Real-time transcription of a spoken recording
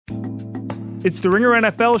It's the Ringer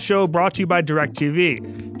NFL show brought to you by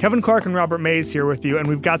DirecTV. Kevin Clark and Robert Mays here with you, and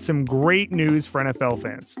we've got some great news for NFL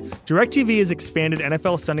fans. DirecTV has expanded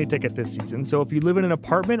NFL Sunday Ticket this season, so if you live in an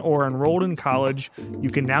apartment or enrolled in college,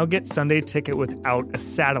 you can now get Sunday Ticket without a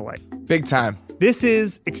satellite. Big time. This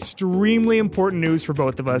is extremely important news for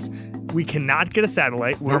both of us. We cannot get a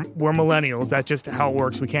satellite. We're millennials. That's just how it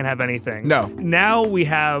works. We can't have anything. No. Now we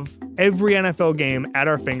have every NFL game at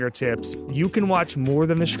our fingertips. You can watch more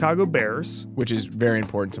than the Chicago Bears. Which is very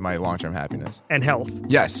important to my long-term happiness. And health.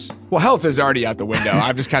 Yes. Well, health is already out the window.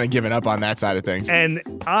 I've just kind of given up on that side of things. And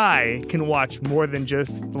I can watch more than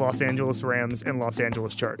just the Los Angeles Rams and Los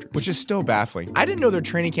Angeles Chargers. Which is still baffling. I didn't know their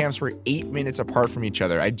training camps were 8 minutes apart from each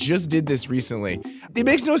other. I just did this recently. It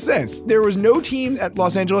makes no sense. There was no teams at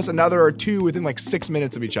Los Angeles, and now there are two within like 6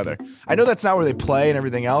 minutes of each other. I know that's not where they play and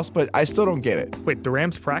everything else, but I still don't get it. Wait, the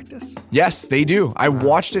Rams practice? Yes, they do. I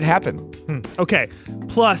watched it happen. Okay.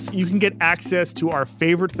 Plus, you can get access to our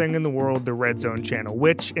favorite thing in the world, the Red Zone channel,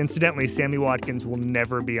 which, incidentally, Sammy Watkins will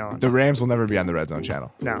never be on. The Rams will never be on the Red Zone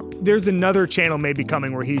channel. No. There's another channel maybe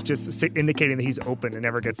coming where he's just indicating that he's open and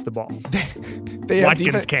never gets the ball.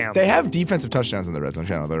 Watkins cam. They have defensive touchdowns on the Red Zone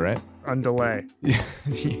channel, though, right? On delay.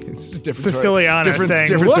 It's a different Siciliana saying,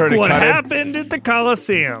 look what happened at the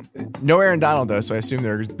Coliseum. No Aaron Donald, though, so I assume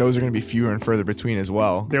those are going to be fewer and further between as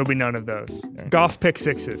well. There will be none of those. Golf pick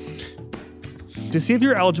sixes. To see if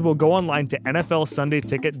you're eligible, go online to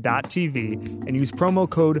NFLSundayTicket.tv and use promo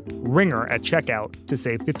code RINGER at checkout to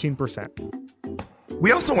save 15%.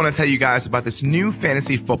 We also want to tell you guys about this new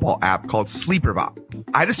fantasy football app called SleeperBot.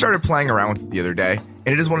 I just started playing around with it the other day,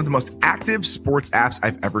 and it is one of the most active sports apps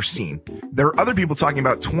I've ever seen. There are other people talking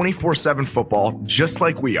about 24/7 football just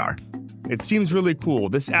like we are. It seems really cool.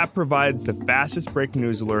 This app provides the fastest breaking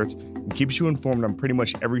news alerts and keeps you informed on pretty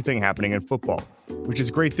much everything happening in football, which is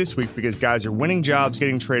great this week because guys are winning jobs,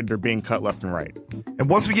 getting traded, or being cut left and right. And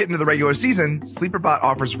once we get into the regular season, SleeperBot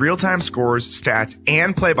offers real-time scores, stats,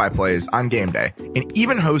 and play-by-plays on game day, and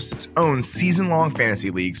even hosts its own season-long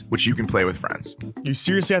fantasy leagues, which you can play with friends. You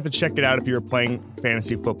seriously have to check it out if you're playing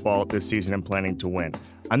fantasy football this season and planning to win.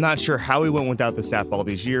 I'm not sure how we went without this app all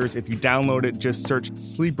these years. If you download it, just search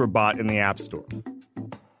SleeperBot in the App Store.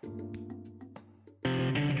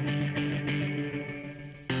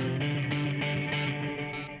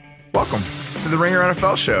 Welcome to the Ringer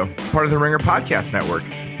NFL Show, part of the Ringer Podcast Network.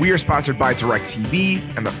 We are sponsored by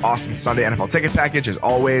DirecTV and the awesome Sunday NFL Ticket Package, as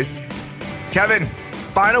always. Kevin,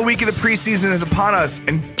 final week of the preseason is upon us,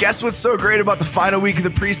 and guess what's so great about the final week of the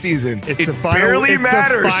preseason? It barely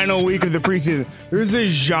matters. The final week of the preseason. There's a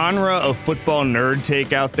genre of football nerd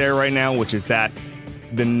take out there right now, which is that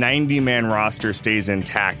the 90-man roster stays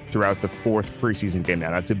intact throughout the fourth preseason game.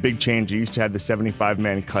 Now, that's a big change. You used to have the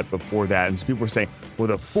 75-man cut before that, and so people were saying, well,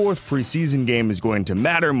 the fourth preseason game is going to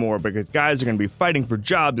matter more because guys are going to be fighting for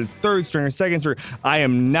jobs. It's third string or second string. I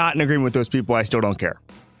am not in agreement with those people. I still don't care.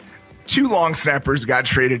 2 long snappers got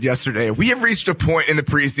traded yesterday. We have reached a point in the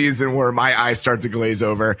preseason where my eyes start to glaze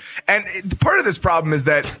over. And part of this problem is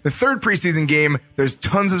that the third preseason game, there's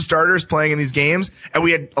tons of starters playing in these games, and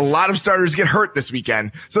we had a lot of starters get hurt this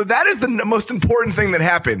weekend. So that is the most important thing that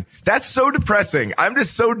happened. That's so depressing. I'm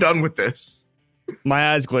just so done with this.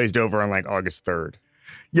 My eyes glazed over on like August 3rd.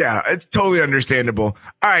 Yeah, it's totally understandable.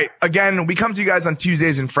 All right. Again, we come to you guys on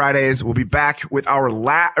Tuesdays and Fridays. We'll be back with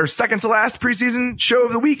our second to last preseason show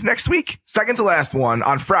of the week next week. Second to last one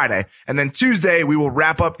on Friday. And then Tuesday, we will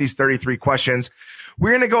wrap up these 33 questions.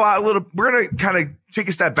 We're going to go out we're going to kind of take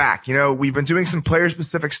a step back. You know, we've been doing some player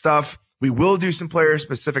specific stuff. We will do some player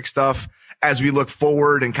specific stuff as we look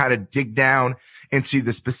forward and kind of dig down into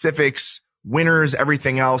the specifics, winners,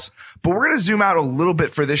 everything else. But we're going to zoom out a little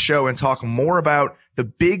bit for this show and talk more about the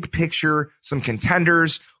big picture, some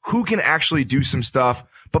contenders, who can actually do some stuff.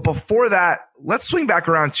 But before that, let's swing back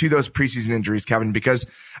around to those preseason injuries, Kevin, because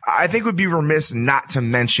I think we'd be remiss not to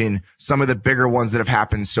mention some of the bigger ones that have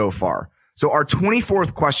happened so far. So our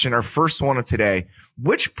 24th question, our first one of today,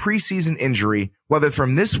 which preseason injury, whether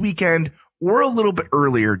from this weekend or a little bit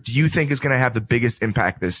earlier, do you think is going to have the biggest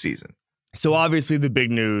impact this season? So obviously the big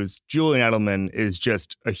news, Julian Edelman is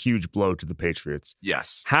just a huge blow to the Patriots.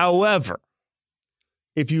 Yes. However,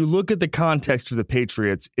 if you look at the context for the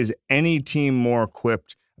Patriots, is any team more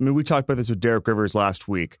equipped? I mean, we talked about this with Derek Rivers last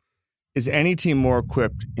week. Is any team more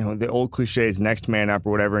equipped? You know, the old cliche is next man up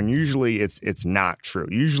or whatever, and usually it's not true.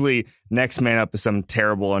 Usually next man up is some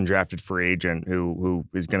terrible undrafted free agent who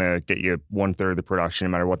is going to get you 1/3 of the production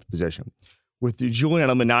no matter what the position. With Julian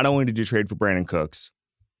Edelman, not only did you trade for Brandon Cooks,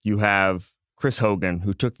 you have Chris Hogan,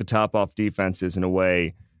 who took the top off defenses in a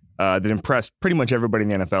way that impressed pretty much everybody in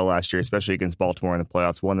the NFL last year, especially against Baltimore in the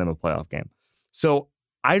playoffs, won them a playoff game. So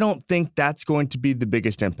I don't think that's going to be the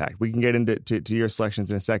biggest impact. We can get into to your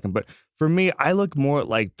selections in a second. But for me, I look more at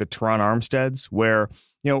like the Teron Armsteads, where,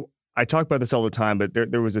 I talk about this all the time, but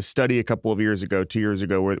there was a study a couple of years ago, 2 years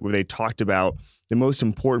ago, where they talked about the most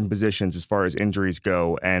important positions as far as injuries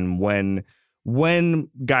go, and when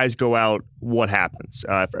guys go out, what happens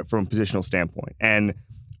from a positional standpoint. And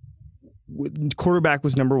quarterback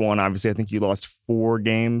was number one. Obviously, I think you lost 4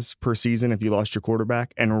 games per season if you lost your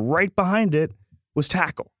quarterback. And right behind it was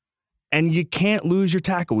tackle. And you can't lose your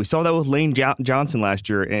tackle. We saw that with Lane Johnson last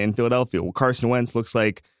year in Philadelphia. Well, Carson Wentz looks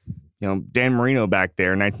like Dan Marino back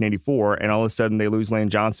there in 1984, and all of a sudden they lose Lane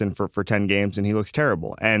Johnson for 10 games, and he looks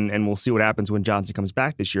terrible. And we'll see what happens when Johnson comes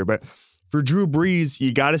back this year. But for Drew Brees,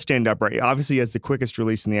 you got to stand upright. Obviously, he has the quickest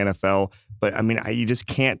release in the NFL, but I mean, you just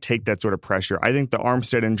can't take that sort of pressure. I think the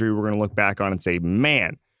Armstead injury we're going to look back on and say,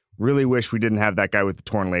 man, really wish we didn't have that guy with the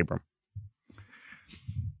torn labrum.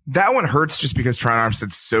 That one hurts just because Teron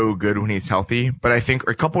Armstead's so good when he's healthy, but I think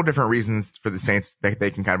a couple of different reasons for the Saints that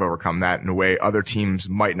they can kind of overcome that in a way other teams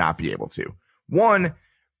might not be able to. One,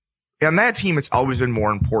 on that team, it's always been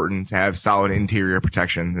more important to have solid interior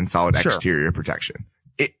protection than solid exterior protection.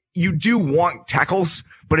 You do want tackles,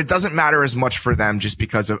 but it doesn't matter as much for them just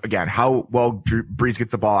because of, again, how well Brees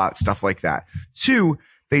gets the ball out, stuff like that. 2,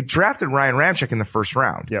 they drafted Ryan Ramczyk in the first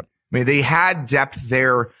round. Yep. I mean, they had depth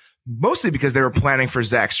there mostly because they were planning for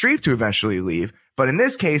Zach Strief to eventually leave. But in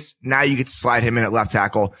this case, now you get to slide him in at left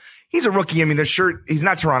tackle. He's a rookie. I mean, he's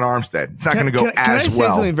not Teron Armstead. It's not going to go as well. Can I say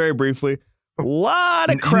something very briefly? A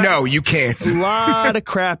lot of crap. No, you can't. A lot of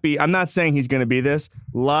crappy. I'm not saying he's going to be this.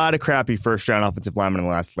 A lot of crappy first-round offensive linemen in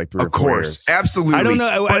the last 3 or 4 years. Absolutely. I don't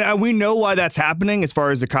know. We know why that's happening as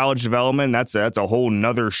far as the college development. That's a whole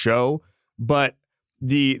nother show. But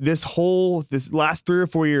this last 3 or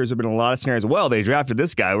 4 years have been a lot of scenarios. Well, they drafted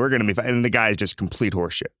this guy. We're going to be fine. And the guy is just complete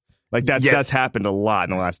horseshit. Like that. Yeah. That's happened a lot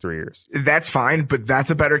in the last 3 years. That's fine, but that's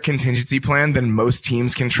a better contingency plan than most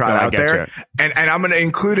teams can try out there. And I'm going to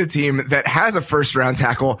include a team that has a first round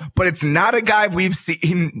tackle, but it's not a guy we've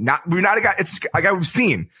seen. It's a guy we've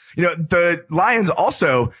seen. The Lions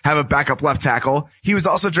also have a backup left tackle. He was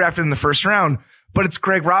also drafted in the first round, but it's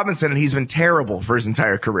Greg Robinson, and he's been terrible for his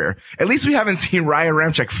entire career. At least we haven't seen Ryan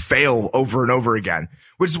Ramczyk fail over and over again,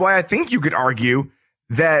 which is why I think you could argue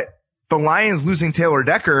that the Lions losing Taylor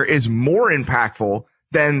Decker is more impactful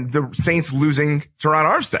than the Saints losing Teron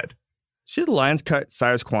Armstead. See the Lions cut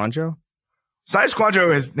Cyrus Kouandjio? Cyrus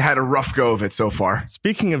Kouandjio has had a rough go of it so far.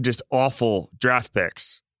 Speaking of just awful draft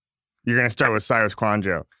picks, you're going to start with Cyrus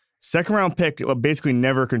Kouandjio. Second-round pick basically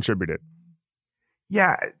never contributed.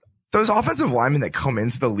 Yeah, those offensive linemen that come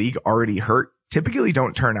into the league already hurt typically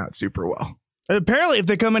don't turn out super well. And apparently, if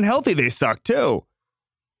they come in healthy, they suck too.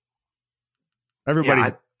 Everybody...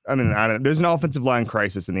 Yeah, there's an offensive line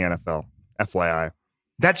crisis in the NFL, FYI.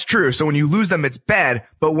 That's true. So when you lose them, it's bad.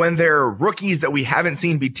 But when they're rookies that we haven't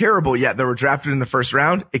seen be terrible yet, that were drafted in the first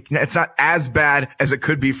round, it's not as bad as it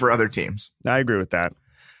could be for other teams. I agree with that.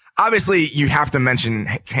 Obviously, you have to mention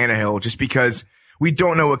Tannehill just because we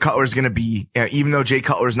don't know what Cutler's going to be. Even though Jay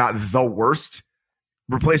Cutler's not the worst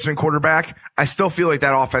replacement quarterback, I still feel like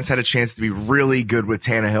that offense had a chance to be really good with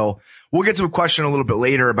Tannehill. We'll get to a question a little bit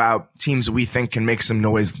later about teams we think can make some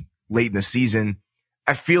noise late in the season.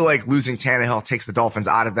 I feel like losing Tannehill takes the Dolphins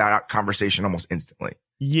out of that conversation almost instantly.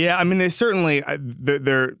 Yeah, I mean, they certainly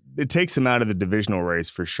it takes them out of the divisional race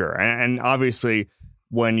for sure. And obviously,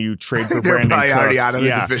 when you trade for Brandon Cooks, already out of the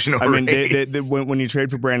divisional race. When you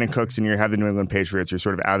trade for Brandon Cooks and you have the New England Patriots, you're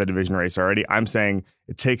sort of out of the division race already. I'm saying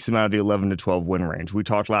it takes them out of the 11 to 12 win range. We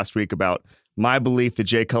talked last week about my belief that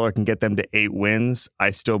Jay Cutler can get them to 8 wins. I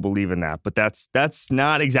still believe in that, but that's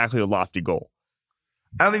not exactly a lofty goal.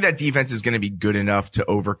 I don't think that defense is going to be good enough to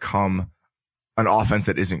overcome an offense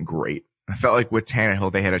that isn't great. I felt like with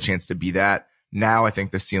Tannehill, they had a chance to be that. Now I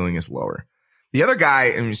think the ceiling is lower. The other guy,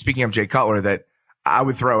 and speaking of Jay Cutler, that I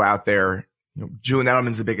would throw out there, Julian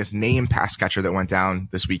Edelman's the biggest name pass catcher that went down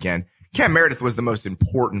this weekend. Cam Meredith was the most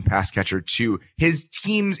important pass catcher to his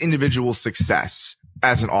team's individual success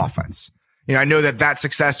as an offense. I know that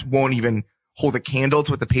success won't even hold a candle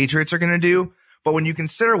to what the Patriots are going to do, but when you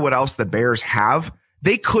consider what else the Bears have,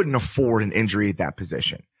 they couldn't afford an injury at that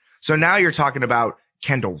position. So now you're talking about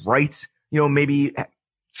Kendall Wright, maybe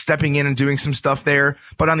stepping in and doing some stuff there.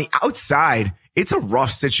 But on the outside, it's a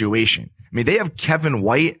rough situation. I mean, they have Kevin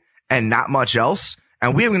White and not much else,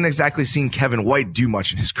 and we haven't exactly seen Kevin White do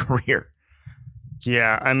much in his career.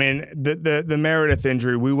 Yeah, I mean, the Meredith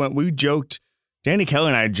injury, we joked. Danny Kelly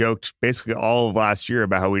and I joked basically all of last year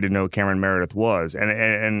about how we didn't know who Cameron Meredith was. And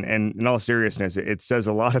in all seriousness, it says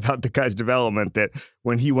a lot about the guy's development that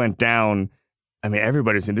when he went down, I mean,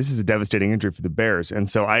 everybody's saying this is a devastating injury for the Bears. And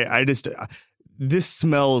so I just, this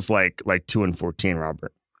smells like 2-14,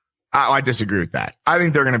 Robert. I disagree with that. I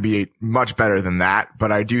think they're going to be much better than that,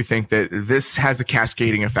 but I do think that this has a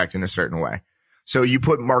cascading effect in a certain way. So you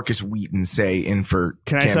put Marcus Wheaton, say, in for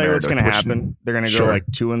Can Cam I tell you what's Meredith, going to happen? They're going to go Sure. like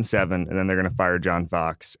 2-7, and then they're going to fire John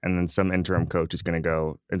Fox, and then some interim coach is going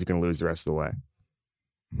to lose the rest of the way.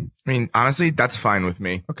 I mean, honestly, that's fine with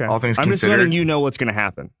me. Okay. All things I'm just considered. letting you know what's going to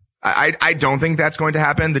happen. I don't think that's going to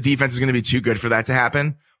happen. The defense is going to be too good for that to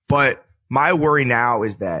happen. But my worry now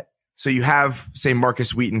is that, so you have, say,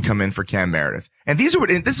 Marcus Wheaton come in for Cam Meredith. And this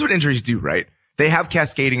is what injuries do, right? They have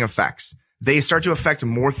cascading effects. They start to affect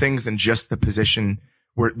more things than just the position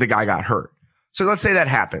where the guy got hurt. So let's say that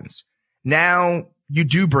happens. Now you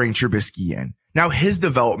do bring Trubisky in. Now his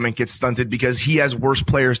development gets stunted because he has worse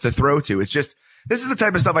players to throw to. It's just, this is the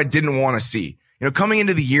type of stuff I didn't want to see. You know, coming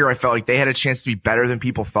into the year, I felt like they had a chance to be better than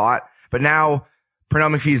people thought, but now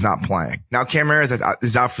Pernell McPhee's not playing. Now Cam Meredith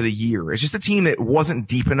is out for the year. It's just a team that wasn't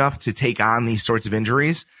deep enough to take on these sorts of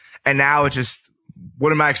injuries. And now it just,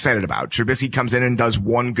 what am I excited about? Trubisky comes in and does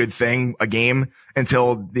one good thing a game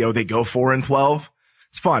until, you know, they go 4-12.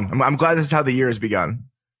 It's fun. I'm glad this is how the year has begun.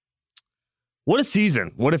 What a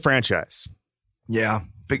season. What a franchise. Yeah.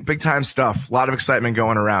 Big time stuff. A lot of excitement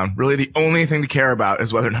going around. Really the only thing to care about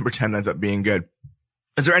is whether number 10 ends up being good.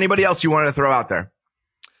 Is there anybody else you wanted to throw out there?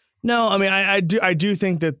 No, I mean, I do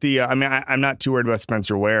think that I'm not too worried about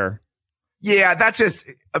Spencer Ware. Yeah, that's just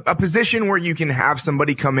a position where you can have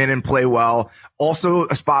somebody come in and play well. Also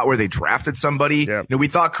a spot where they drafted somebody. Yep. You know, we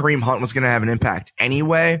thought Kareem Hunt was going to have an impact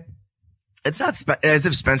anyway. It's not as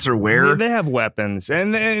if Spencer Ware. They have weapons,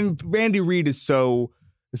 and Randy Reed is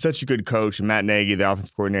such a good coach, and Matt Nagy, the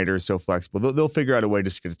offensive coordinator, is so flexible. They'll figure out a way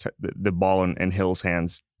just to get the ball in Hill's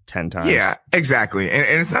hands 10 times. Yeah, exactly.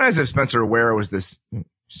 And it's not as if Spencer Ware was this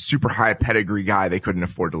super high pedigree guy they couldn't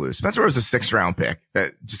afford to lose. Spencer was a 6th round pick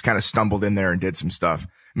that just kind of stumbled in there and did some stuff.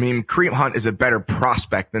 I mean, Kareem Hunt is a better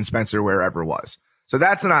prospect than Spencer Ware ever was. So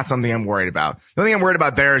that's not something I'm worried about. The only thing I'm worried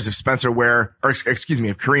about there is if if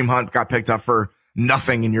Kareem Hunt got picked up for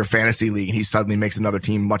nothing in your fantasy league and he suddenly makes another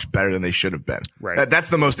team much better than they should have been. Right. That's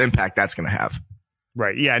the most impact that's going to have.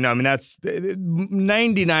 Right. Yeah. No, I mean, that's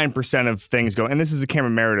 99% of things go, and this is a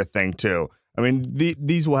Cameron Meredith thing too. I mean,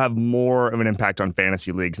 these will have more of an impact on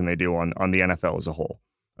fantasy leagues than they do on the NFL as a whole.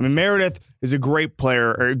 I mean, Meredith is a great player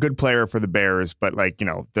or a good player for the Bears, but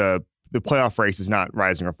the playoff race is not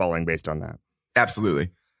rising or falling based on that. Absolutely.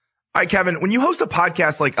 All right, Kevin, when you host a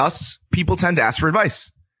podcast like us, people tend to ask for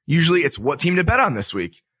advice. Usually it's what team to bet on this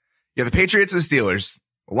week. You have the Patriots or the Steelers,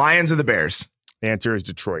 Lions or the Bears. The answer is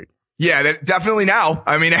Detroit. Yeah, definitely now.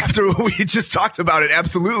 I mean, after what we just talked about, it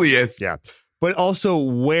absolutely is. Yeah. But also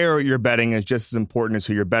where you're betting is just as important as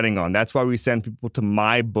who you're betting on. That's why we send people to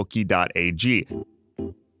mybookie.ag.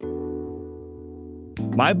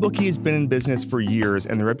 MyBookie has been in business for years,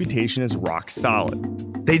 and the reputation is rock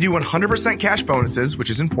solid. They do 100% cash bonuses, which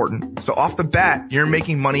is important. So off the bat, you're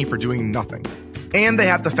making money for doing nothing. And they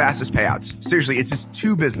have the fastest payouts. Seriously, it's just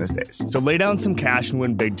 2 business days. So lay down some cash and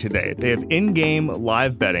win big today. They have in-game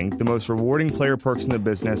live betting, the most rewarding player perks in the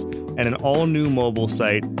business, and an all-new mobile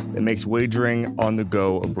site that makes wagering on the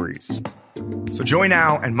go a breeze. So join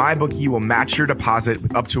now, and MyBookie will match your deposit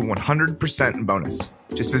with up to 100% bonus.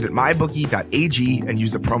 Just visit mybookie.ag and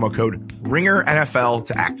use the promo code RINGERNFL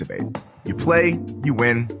to activate. You play, you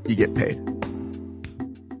win, you get paid.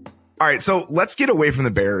 All right, so let's get away from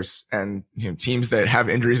the Bears and teams that have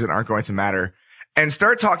injuries that aren't going to matter and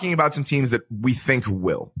start talking about some teams that we think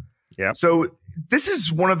will. Yeah. So this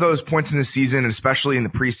is one of those points in the season, and especially in the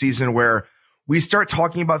preseason, where we start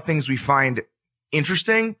talking about things we find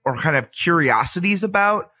interesting or kind of curiosities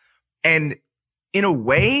about. And in a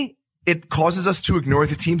way, it causes us to ignore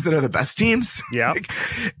the teams that are the best teams. Yeah.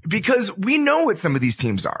 Because we know what some of these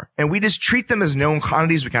teams are, and we just treat them as known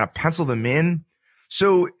quantities. We kind of pencil them in.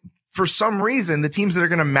 So for some reason, the teams that are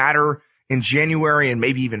going to matter in January and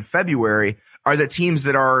maybe even February are the teams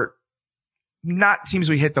that are not teams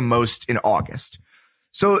we hit the most in August.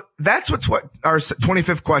 So that's what our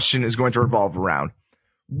 25th question is going to revolve around.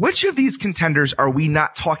 Which of these contenders are we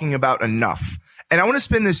not talking about enough? And I want to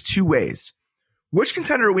spin this 2 ways. Which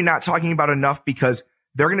contender are we not talking about enough because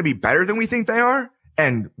they're going to be better than we think they are,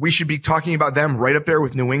 and we should be talking about them right up there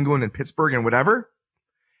with New England and Pittsburgh and whatever?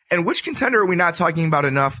 And which contender are we not talking about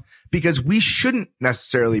enough because we shouldn't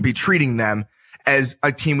necessarily be treating them as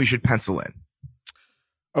a team we should pencil in?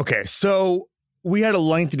 Okay, so we had a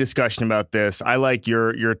lengthy discussion about this. I like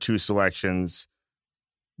your 2 selections.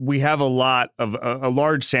 We have a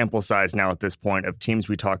large sample size now at this point of teams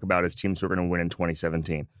we talk about as teams who are going to win in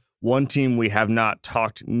 2017. one team we have not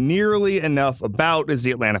talked nearly enough about is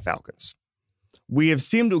the Atlanta Falcons. We have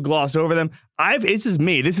seemed to gloss over them. This is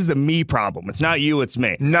me. This is a me problem. It's not you, it's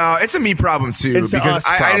me. No, it's a me problem too. It's because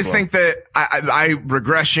I just problem. think that I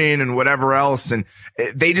regression and whatever else, and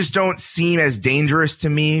they just don't seem as dangerous to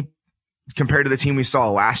me compared to the team we saw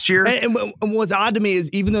last year. And what's odd to me is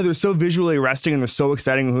even though they're so visually arresting and they're so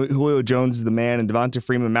exciting, Julio Jones is the man and Devonta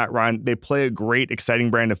Freeman, Matt Ryan, they play a great,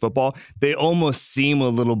 exciting brand of football. They almost seem a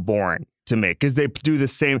little boring to me because they do the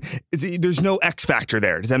same. There's no X factor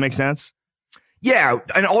there. Does that make sense? Yeah,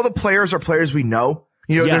 and all the players are players we know.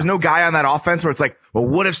 There's no guy on that offense where it's like, well,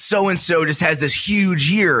 what if so-and-so just has this huge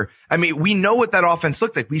year? I mean, we know what that offense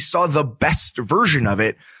looked like. We saw the best version of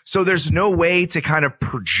it. So there's no way to kind of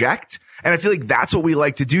project. And I feel like that's what we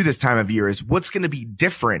like to do this time of year is what's going to be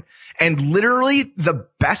different. And literally the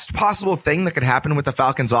best possible thing that could happen with the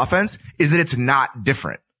Falcons offense is that it's not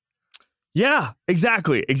different. Yeah,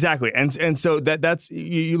 exactly. And so that's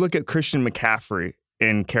you look at Christian McCaffrey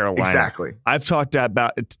in Carolina. Exactly. I've talked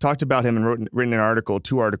about him and written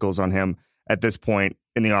two articles on him at this point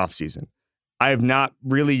in the offseason. I have not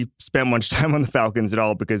really spent much time on the Falcons at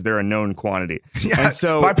all because they're a known quantity. Yeah, and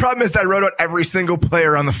so my problem is that I wrote out every single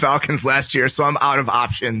player on the Falcons last year, so I'm out of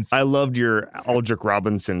options. I loved your Aldrick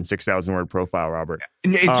Robinson 6,000 word profile, Robert.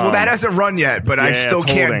 Well, that hasn't run yet, but I still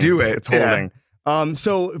can't do it. It's holding.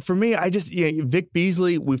 So for me, I just, Vic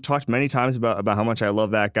Beasley, we've talked many times about how much I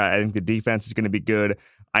love that guy. I think the defense is going to be good.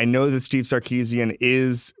 I know that Steve Sarkisian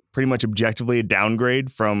is pretty much objectively a downgrade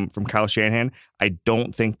from Kyle Shanahan. I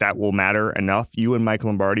don't think that will matter enough. You and Mike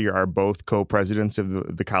Lombardi are both co-presidents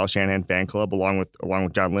of the Kyle Shanahan fan club, along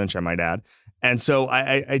with John Lynch, I might add. And so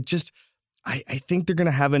I think they're going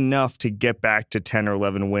to have enough to get back to 10 or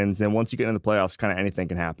 11 wins. And once you get into the playoffs, kind of anything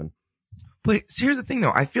can happen. But here's the thing,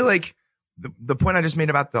 though. I feel like the point I just made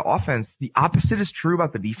about the offense, the opposite is true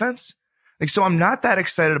about the defense. So I'm not that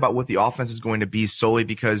excited about what the offense is going to be solely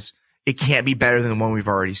because it can't be better than the one we've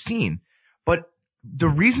already seen. But the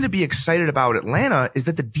reason to be excited about Atlanta is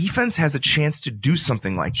that the defense has a chance to do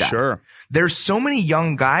something like that. Sure. There's so many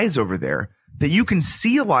young guys over there that you can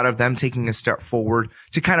see a lot of them taking a step forward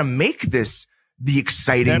to kind of make this the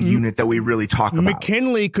exciting unit that we really talk about.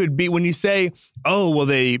 McKinley could be, when you say, oh, well,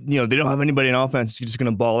 they don't have anybody in offense, you're just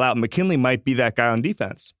going to ball out. McKinley might be that guy on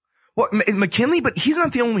defense. Well, McKinley, but he's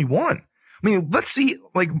not the only one. I mean, let's see,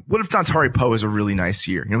 what if Dontari Poe has a really nice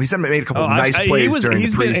year? He's made a couple of nice plays during the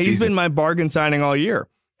preseason. He's been my bargain signing all year.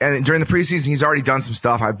 And during the preseason, he's already done some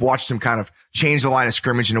stuff. I've watched him kind of change the line of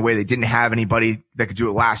scrimmage in a way they didn't have anybody that could do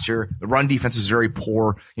it last year. The run defense is very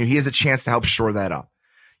poor. He has a chance to help shore that up.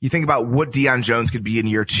 You think about what Deion Jones could be in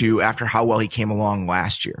year 2 after how well he came along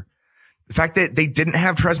last year. The fact that they didn't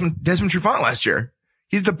have Desmond Trufant last year.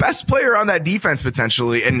 He's the best player on that defense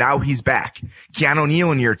potentially, and now he's back. Keanu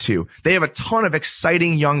Neal in year 2. They have a ton of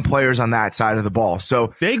exciting young players on that side of the ball.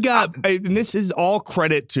 So they got, and this is all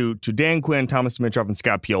credit to Dan Quinn, Thomas Dimitroff, and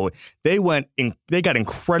Scott Pioli. They got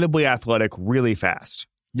incredibly athletic really fast.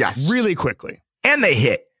 Yes. Really quickly. And they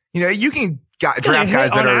hit. You can draft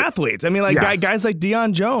guys that are athletes. I mean, guys like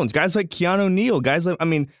Deion Jones, guys like Keanu Neal, guys like,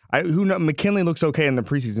 McKinley looks okay in the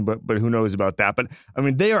preseason, but who knows about that? But I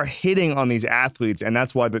mean, they are hitting on these athletes, and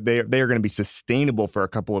that's why they are going to be sustainable for a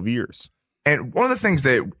couple of years. And one of the things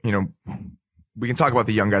that, we can talk about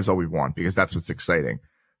the young guys all we want because that's what's exciting.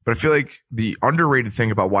 But I feel like the underrated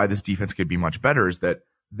thing about why this defense could be much better is that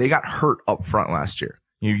they got hurt up front last year.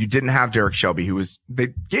 You didn't have Derek Shelby,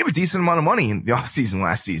 they gave a decent amount of money in the offseason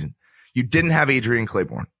last season. You didn't have Adrian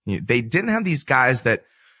Claiborne. They didn't have these guys that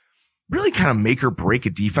really kind of make or break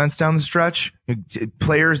a defense down the stretch.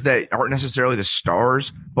 Players that aren't necessarily the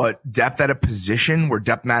stars, but depth at a position where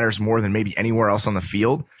depth matters more than maybe anywhere else on the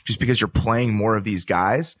field, just because you're playing more of these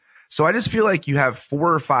guys. So I just feel like you have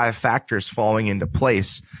 4 or 5 factors falling into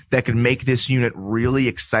place that could make this unit really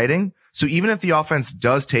exciting. So even if the offense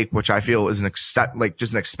does take, which I feel is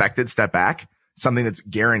just an expected step back, something that's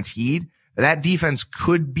guaranteed, that defense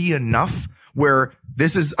could be enough where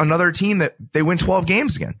this is another team that they win 12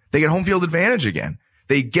 games again. They get home field advantage again.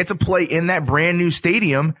 They get to play in that brand new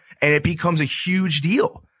stadium and it becomes a huge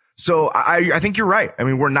deal. So I think you're right. I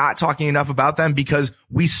mean, we're not talking enough about them because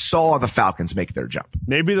we saw the Falcons make their jump.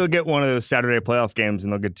 Maybe they'll get one of those Saturday playoff games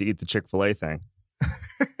and they'll get to eat the Chick-fil-A thing.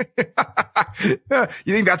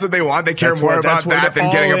 You think that's what they want? They care more about that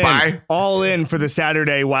than getting a bye? All in for the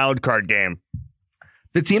Saturday wild card game.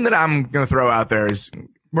 The team that I'm going to throw out there is,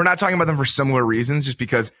 we're not talking about them for similar reasons, just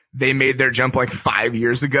because they made their jump 5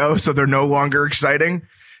 years ago, so they're no longer exciting.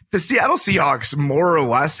 The Seattle Seahawks more or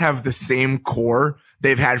less have the same core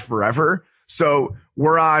they've had forever. So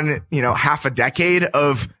we're on, half a decade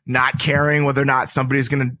of not caring whether or not somebody's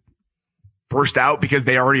going to burst out because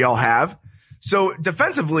they already all have. So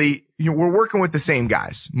defensively, we're working with the same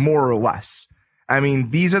guys, more or less. I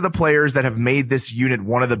mean, these are the players that have made this unit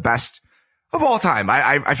one of the best of all time.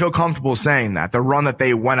 I feel comfortable saying that. The run that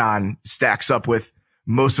they went on stacks up with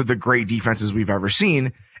most of the great defenses we've ever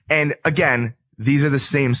seen. And again, these are the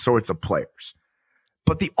same sorts of players.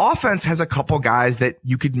 But the offense has a couple guys that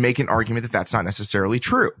you could make an argument that that's not necessarily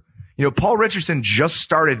true. Paul Richardson just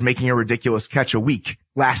started making a ridiculous catch a week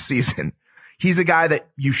last season. He's a guy that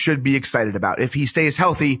you should be excited about. If he stays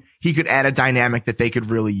healthy, he could add a dynamic that they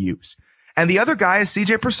could really use. And the other guy is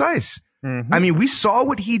CJ Precise. I mean, we saw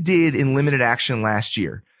what he did in limited action last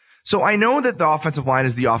year. So I know that the offensive line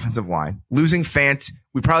is the offensive line. Losing Fant,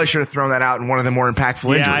 we probably should have thrown that out in one of the more impactful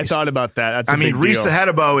injuries. Yeah, I thought about that. That's a big Reese deal.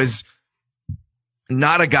 Ahedebo is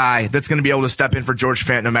not a guy that's going to be able to step in for George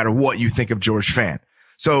Fant no matter what you think of George Fant.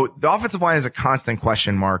 So the offensive line is a constant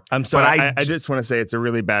question mark. I'm sorry. I just want to say it's a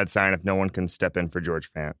really bad sign if no one can step in for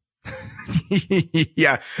George Fant.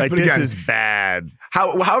 Yeah. Like, this is bad.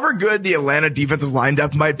 However good the Atlanta defensive line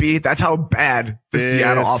depth might be, that's how bad the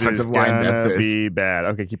Seattle offensive line depth is. Be bad.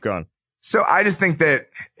 Okay, keep going. So I just think that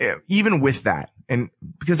even with that, and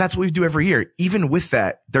because that's what we do every year, even with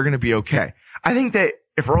that, they're going to be okay. I think that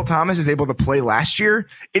if Earl Thomas is able to play last year,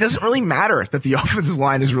 it doesn't really matter that the offensive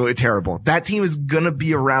line is really terrible. That team is going to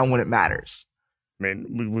be around when it matters. I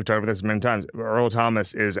mean, we've talked about this many times. Earl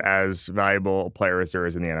Thomas is as valuable a player as there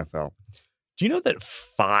is in the NFL. Do you know that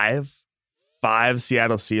five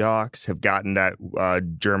Seattle Seahawks have gotten that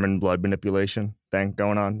German blood manipulation thing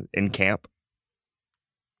going on in camp?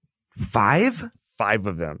 5? 5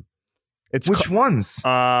 of them. Which ones?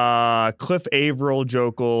 Cliff Averill,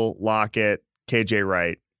 Jokel, Lockett, KJ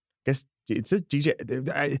Wright. I guess it says DJ.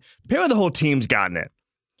 Apparently the whole team's gotten it.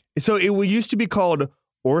 So it used to be called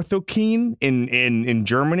Orthokine in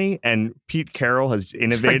Germany, and Pete Carroll has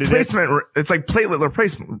innovated It's like platelet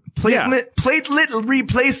replacement. Platelet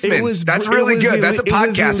replacement. That's really good. That's a podcast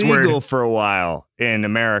word. It was illegal word for a while in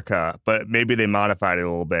America, but maybe they modified it a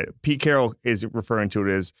little bit. Pete Carroll is referring to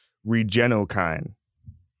it as Regenokine.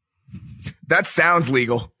 That sounds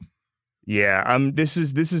legal. Yeah, this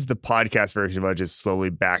is the podcast version of us just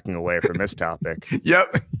slowly backing away from this topic.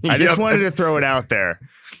 Yep. I just wanted to throw it out there.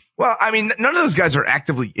 Well, I mean, none of those guys are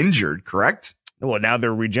actively injured, correct? Well, now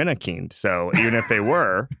they're Regenokine, so even if they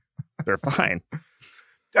were, they're fine.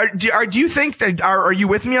 Do you think that? Are you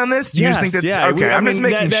with me on this? Do you just think that's okay? I'm just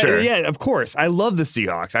making sure. Yeah, of course. I love the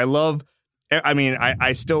Seahawks.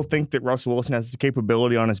 I still think that Russell Wilson has the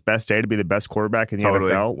capability on his best day to be the best quarterback in the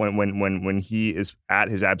NFL when he is at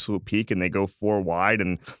his absolute peak and they go 4 wide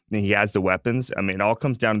and he has the weapons. I mean, it all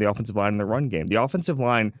comes down to the offensive line and the run game. The offensive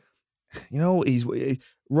line,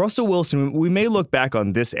 Russell Wilson, we may look back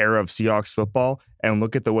on this era of Seahawks football and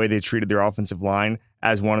look at the way they treated their offensive line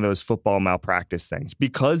as one of those football malpractice things.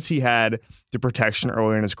 Because he had the protection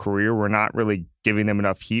earlier in his career, we're not really giving them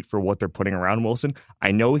enough heat for what they're putting around Wilson.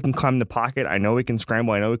 I know he can climb the pocket. I know he can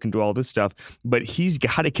scramble. I know he can do all this stuff. But he's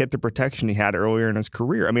got to get the protection he had earlier in his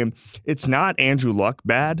career. I mean, it's not Andrew Luck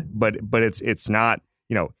bad, but it's not...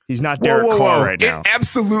 he's not Derek Carr right now. It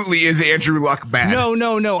absolutely is Andrew Luck bad.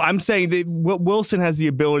 No. I'm saying that Wilson has the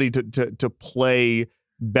ability to play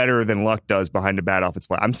better than Luck does behind a bad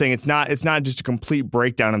offensive line. I'm saying it's not just a complete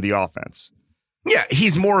breakdown of the offense. Yeah,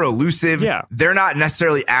 he's more elusive. Yeah. They're not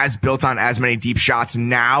necessarily as built on as many deep shots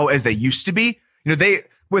now as they used to be.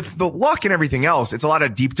 With the Luck and everything else, it's a lot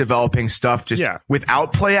of deep developing stuff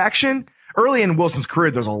without play action. Early in Wilson's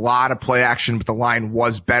career, there's a lot of play action, but the line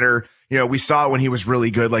was better. We saw it when he was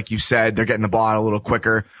really good, like you said. They're getting the ball out a little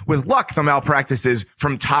quicker. With Luck, the malpractice is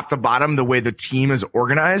from top to bottom, the way the team is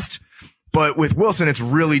organized. But with Wilson, it's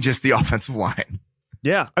really just the offensive line.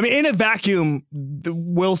 Yeah. I mean, in a vacuum,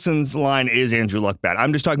 Wilson's line is Andrew Luck bad.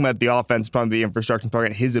 I'm just talking about the offense, probably the infrastructure,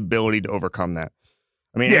 probably his ability to overcome that.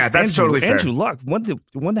 I mean, yeah, that's totally fair. Andrew Luck, when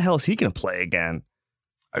the hell is he going to play again?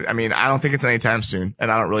 I mean, I don't think it's anytime soon, and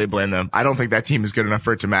I don't really blame them. I don't think that team is good enough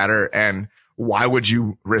for it to matter, and why would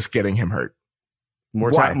you risk getting him hurt?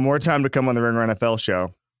 More time to come on the Ringer NFL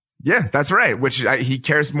show. Yeah, that's right. Which he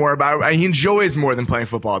cares more about. He enjoys more than playing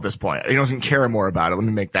football at this point. He doesn't care more about it. Let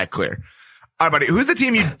me make that clear. All right, buddy. Who's the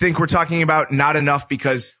team you think we're talking about not enough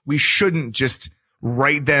because we shouldn't just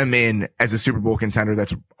write them in as a Super Bowl contender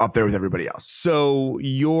that's up there with everybody else? So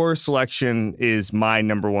your selection is my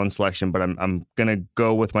number 1 selection, but I'm gonna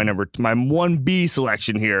go with my 1B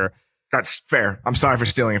selection here. That's fair. I'm sorry for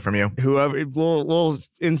stealing it from you. Whoever, little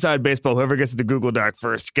inside baseball, whoever gets to the Google Doc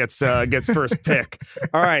first gets first pick.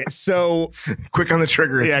 All right, so quick on the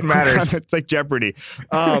trigger. It matters. It's like Jeopardy.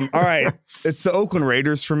 All right, it's the Oakland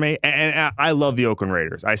Raiders for me, and I love the Oakland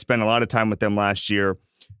Raiders. I spent a lot of time with them last year.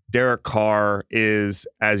 Derek Carr is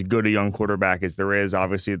as good a young quarterback as there is.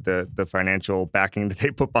 Obviously, the financial backing that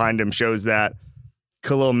they put behind him shows that.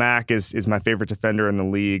 Khalil Mack is my favorite defender in the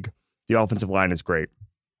league. The offensive line is great.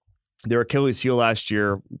 Their Achilles heel last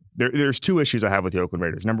year, there's two issues I have with the Oakland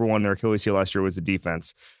Raiders. Number one, their Achilles heel last year was the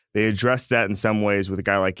defense. They addressed that in some ways with a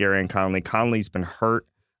guy like Arian Conley. Conley's been hurt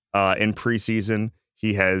in preseason.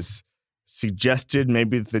 He has suggested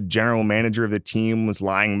maybe the general manager of the team was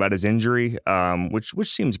lying about his injury, which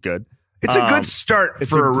seems good. It's a good start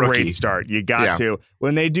for a rookie. Great start. You got to.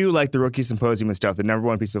 When they do like the rookie symposium and stuff, the number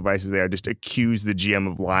one piece of advice is they just accuse the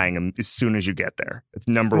GM of lying as soon as you get there. It's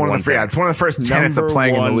number one thing. It's one of the first tenets of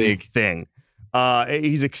playing in the league. Thing.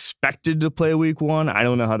 He's expected to play week 1. I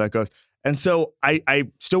don't know how that goes. And so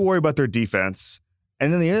I still worry about their defense.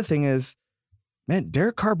 And then the other thing is, man,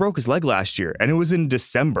 Derek Carr broke his leg last year, and it was in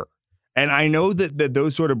December. And I know that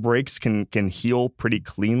those sort of breaks can heal pretty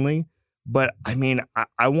cleanly, but I mean,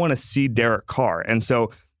 I want to see Derek Carr. And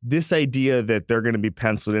so this idea that they're going to be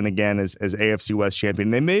penciled in again as AFC West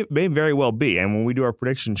champion, they may very well be. And when we do our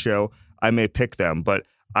prediction show, I may pick them, but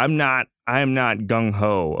I am not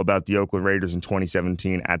gung-ho about the Oakland Raiders in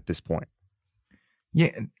 2017 at this point.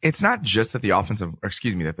 Yeah, it's not just that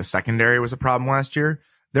that the secondary was a problem last year.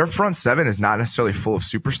 Their front seven is not necessarily full of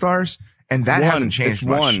superstars, and that hasn't changed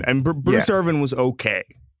much. And Bruce Irvin was okay.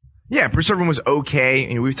 Yeah, Bruce Irvin was okay.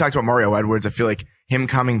 And we've talked about Mario Edwards. I feel like him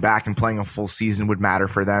coming back and playing a full season would matter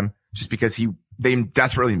for them, just because they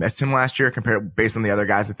desperately missed him last year based on the other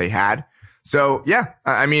guys that they had. So yeah,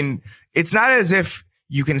 I mean, it's not as if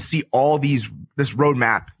you can see this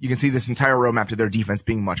roadmap. You can see this entire roadmap to their defense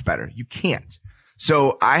being much better. You can't.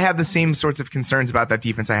 So I have the same sorts of concerns about that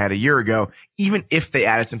defense I had a year ago, even if they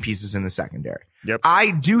added some pieces in the secondary. Yep.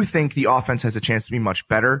 I do think the offense has a chance to be much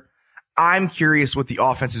better. I'm curious what the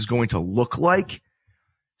offense is going to look like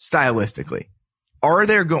stylistically. Are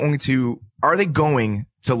they going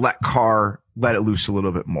to let Carr let it loose a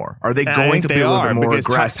little bit more? Are they going to be a little bit more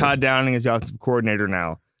aggressive? Because Todd Downing is the offensive coordinator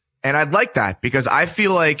now. And I'd like that, because I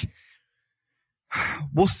feel like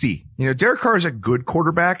we'll see. Derek Carr is a good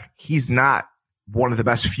quarterback. He's not one of the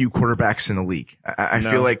best few quarterbacks in the league. I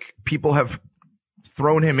feel like people have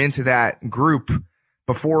thrown him into that group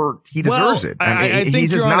before he deserves it. I think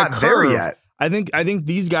he's just not there yet. I think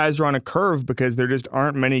these guys are on a curve because there just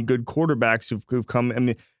aren't many good quarterbacks who've come. I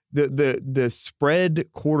mean, the spread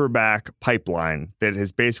quarterback pipeline that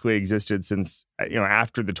has basically existed since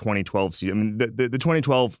after the 2012 season. I mean, the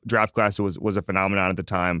 2012 draft class was a phenomenon at the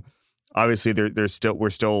time. Obviously, we're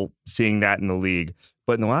still seeing that in the league.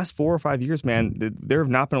 But in the last 4 or 5 years, man, there have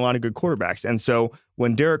not been a lot of good quarterbacks. And so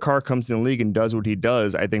when Derek Carr comes in the league and does what he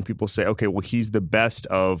does, I think people say, okay, well, he's the best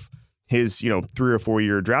of his 3 or 4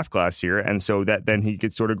 year draft class here. And so that then he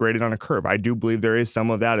gets sort of graded on a curve. I do believe there is some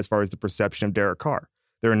of that as far as the perception of Derek Carr.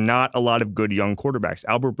 There are not a lot of good young quarterbacks.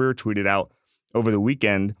 Albert Breer tweeted out over the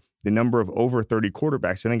weekend the number of over 30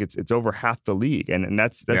 quarterbacks. I think it's over half the league. And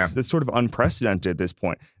that's sort of unprecedented at this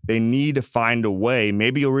point. They need to find a way.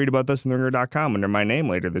 Maybe you'll read about this in TheRinger.com under my name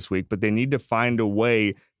later this week, but they need to find a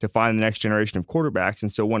way to find the next generation of quarterbacks.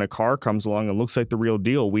 And so when a Carr comes along and looks like the real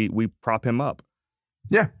deal, we prop him up.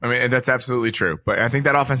 Yeah, I mean, that's absolutely true. But I think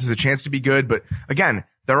that offense has a chance to be good. But again,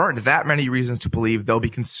 there aren't that many reasons to believe they'll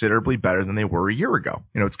be considerably better than they were a year ago.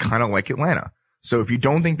 It's kind of like Atlanta. So if you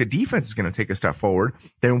don't think the defense is going to take a step forward,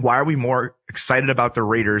 then why are we more excited about the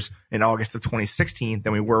Raiders in August of 2016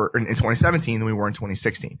 than we were in 2017 than we were in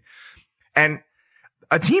 2016? And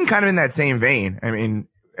a team kind of in that same vein, I mean,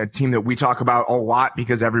 a team that we talk about a lot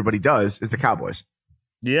because everybody does, is the Cowboys.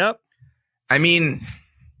 Yep. I mean,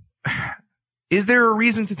 is there a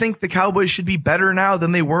reason to think the Cowboys should be better now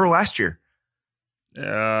than they were last year?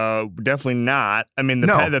 Definitely not. I mean,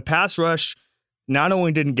 the pass rush not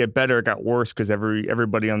only didn't get better, it got worse because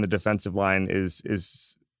everybody on the defensive line has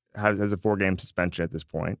a 4-game suspension at this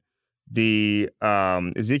point. The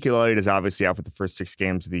Ezekiel Elliott is obviously out for the first 6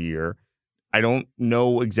 games of the year. I don't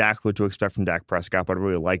know exactly what to expect from Dak Prescott, but I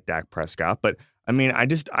really like Dak Prescott. But I mean, I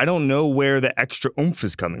don't know where the extra oomph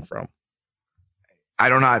is coming from. I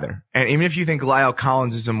don't either. And even if you think Lyle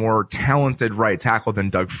Collins is a more talented right tackle than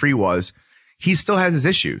Doug Free was, he still has his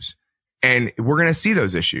issues. And we're going to see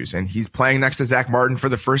those issues. And he's playing next to Zach Martin for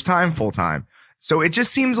the first time, full time. So it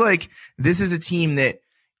just seems like this is a team that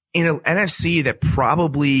in an NFC that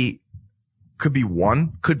probably could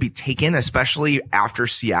be taken, especially after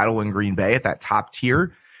Seattle and Green Bay at that top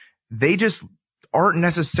tier. They just aren't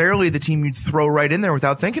necessarily the team you'd throw right in there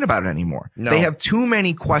without thinking about it anymore. No. They have too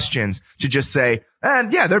many questions to just say,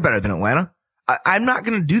 yeah, they're better than Atlanta. I'm not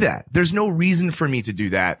going to do that. There's no reason for me to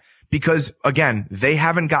do that. Because again, they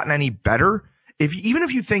haven't gotten any better. Even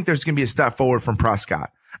if you think there's going to be a step forward from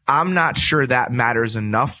Prescott, I'm not sure that matters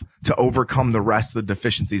enough to overcome the rest of the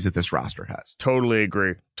deficiencies that this roster has. Totally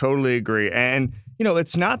agree. And,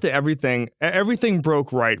 it's not that everything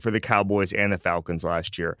broke right for the Cowboys and the Falcons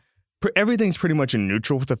last year. Everything's pretty much in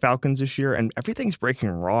neutral for the Falcons this year, and everything's breaking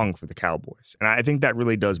wrong for the Cowboys. And I think that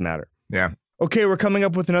really does matter. Yeah. Okay, we're coming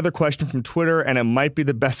up with another question from Twitter, and it might be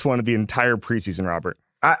the best one of the entire preseason, Robert.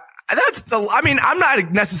 I'm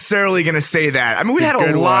not necessarily going to say that. I mean, we had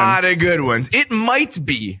a lot of good ones. It might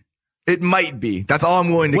be. That's all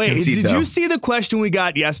I'm willing to concede. Did you see the question we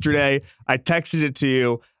got yesterday? I texted it to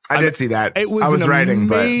you. I did see that. It was I was an writing,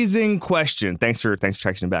 amazing question. Thanks for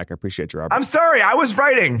texting back. I appreciate you, Robert. I'm sorry. I was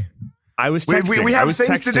writing. I was texting. We have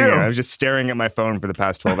things to do. I was just staring at my phone for the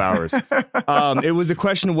past 12 hours. It was a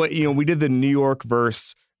question of what, we did the New York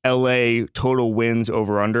versus LA total wins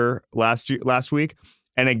over under last week.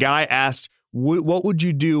 And a guy asked, what would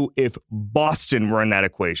you do if Boston were in that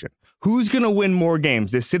equation? Who's going to win more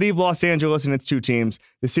games? The city of Los Angeles and its 2 teams,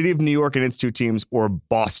 the city of New York and its 2 teams, or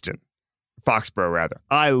Boston? Foxborough, rather.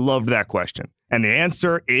 I loved that question. And the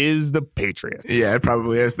answer is the Patriots. Yeah, it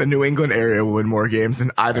probably is. The New England area will win more games than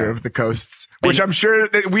either of the coasts, which I'm sure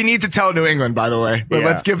that we need to tell New England, by the way. But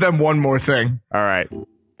let's give them one more thing. All right.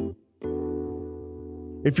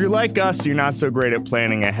 If you're like us, you're not so great at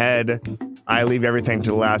planning ahead. I leave everything to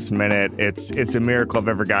the last minute. It's a miracle I've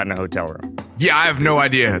ever gotten a hotel room. Yeah, I have no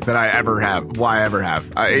idea that I ever have. Why I ever have.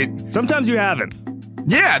 Sometimes you haven't.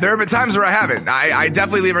 Yeah, there have been times where I haven't. I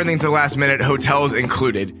definitely leave everything to the last minute, hotels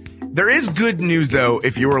included. There is good news, though,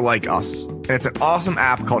 if you are like us. And it's an awesome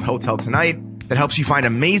app called Hotel Tonight that helps you find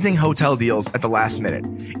amazing hotel deals at the last minute.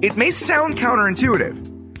 It may sound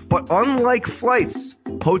counterintuitive, but unlike flights,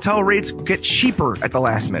 hotel rates get cheaper at the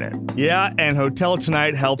last minute. Yeah, and Hotel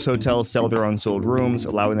Tonight helps hotels sell their unsold rooms,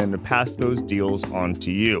 allowing them to pass those deals on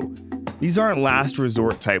to you. These aren't last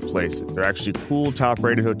resort type places. They're actually cool,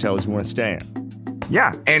 top-rated hotels you want to stay in.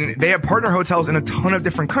 Yeah, and they have partner hotels in a ton of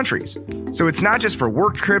different countries. So it's not just for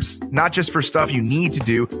work trips, not just for stuff you need to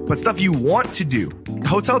do, but stuff you want to do.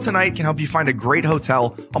 Hotel Tonight can help you find a great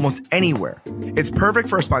hotel almost anywhere. It's perfect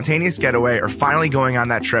for a spontaneous getaway or finally going on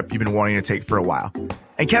that trip you've been wanting to take for a while.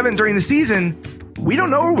 And Kevin, during the season, we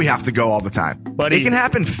don't know where we have to go all the time. Buddy, it can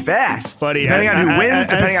happen fast. Buddy, depending on who wins,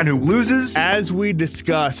 depending on who loses. As we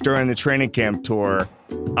discussed during the training camp tour,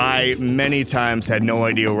 I many times had no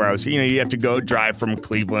idea where I was. You have to go drive from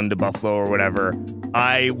Cleveland to Buffalo or whatever.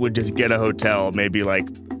 I would just get a hotel maybe like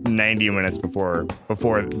 90 minutes before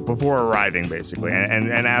arriving, basically. And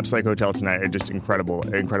apps like Hotel Tonight are just incredible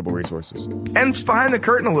resources. And just behind the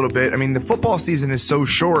curtain a little bit, I mean, the football season is so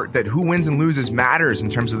short that who wins and loses matters in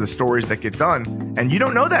terms of the stories that get done. And you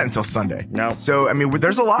don't know that until Sunday. No. So, I mean,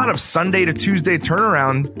 there's a lot of Sunday to Tuesday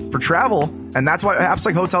turnaround for travel. And that's why apps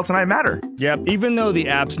like Hotel Tonight matter. Yep. Even though the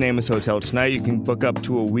app's name is Hotel Tonight, you can book up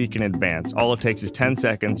to a week in advance. All it takes is 10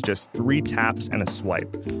 seconds, just 3 taps and a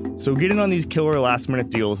swipe. So get in on these killer last-minute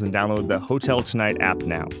deals and download the Hotel Tonight app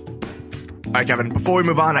now. All right, Kevin, before we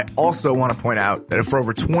move on, I also want to point out that for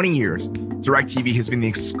over 20 years, DirecTV has been the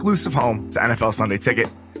exclusive home to NFL Sunday Ticket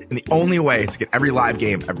and the only way to get every live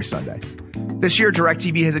game every Sunday. This year,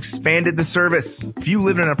 DirecTV has expanded the service. If you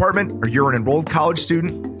live in an apartment or you're an enrolled college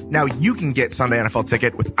student, now you can get Sunday NFL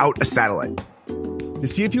Ticket without a satellite. To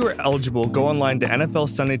see if you are eligible, go online to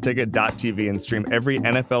NFLSundayTicket.tv and stream every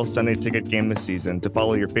NFL Sunday Ticket game this season to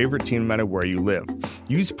follow your favorite team no matter where you live.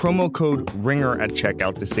 Use promo code RINGER at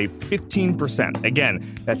checkout to save 15%.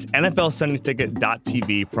 Again, that's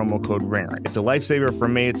NFLSundayTicket.tv, promo code RINGER. It's a lifesaver for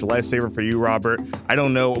me. It's a lifesaver for you, Robert. I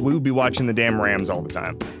don't know. We would be watching the damn Rams all the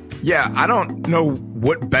time. Yeah, I don't know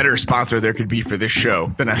what better sponsor there could be for this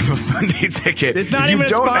show than NFL Sunday Ticket. It's not even a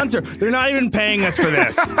sponsor. They're not even paying us for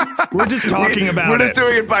this. We're just talking about it. We're just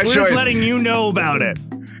doing it by choice. We're just letting you know about it.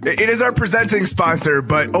 It is our presenting sponsor,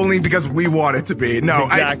 but only because we want it to be. No,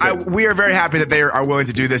 exactly. we are very happy that they are willing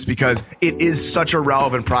to do this because it is such a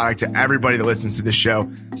relevant product to everybody that listens to this show.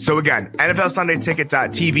 So again,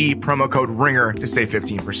 NFLSundayTicket.tv, promo code RINGER to save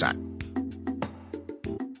 15%.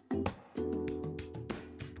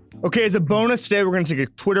 Okay, as a bonus today, we're going to take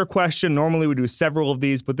a Twitter question. Normally we do several of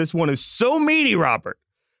these, but this one is so meaty, Robert,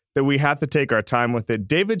 that we have to take our time with it.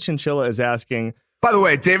 David Chinchilla is asking... By the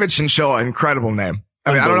way, David Chinchilla, incredible name.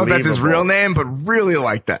 I mean, I don't know if that's his real name, but really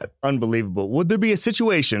like that. Unbelievable. Would there be a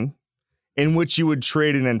situation in which you would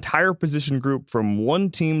trade an entire position group from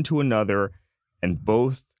one team to another and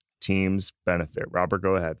both teams benefit? Robert,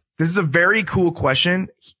 go ahead. This is a very cool question.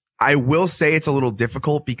 I will say it's a little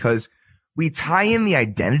difficult because we tie in the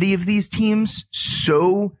identity of these teams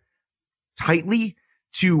so tightly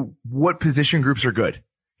to what position groups are good.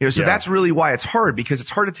 So that's really why it's hard, because it's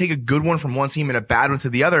hard to take a good one from one team and a bad one to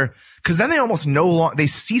the other, because then they almost they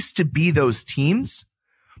cease to be those teams.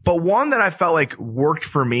 But one that I felt like worked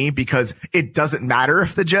for me, because it doesn't matter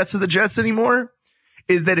if the Jets are the Jets anymore,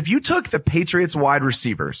 is that if you took the Patriots wide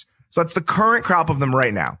receivers, so that's the current crop of them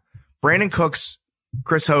right now, Brandon Cooks,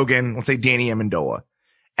 Chris Hogan, let's say Danny Amendola,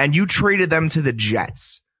 and you traded them to the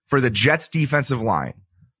Jets for the Jets defensive line.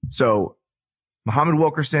 So Muhammad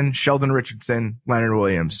Wilkerson, Sheldon Richardson, Leonard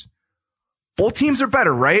Williams. Both teams are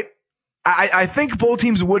better, right? I think both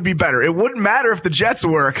teams would be better. It wouldn't matter if the Jets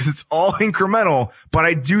were, because it's all incremental, but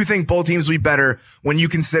I do think both teams would be better when you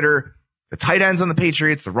consider the tight ends on the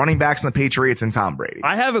Patriots, the running backs on the Patriots, and Tom Brady.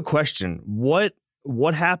 I have a question. What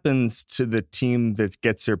happens to the team that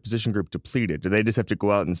gets their position group depleted? Do they just have to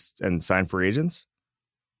go out and sign free agents?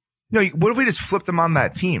 No, what if we just flipped them on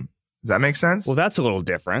that team? Does that make sense? Well, that's a little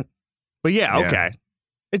different. But yeah, okay.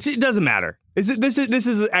 It doesn't matter. This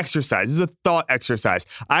is an exercise. This is a thought exercise.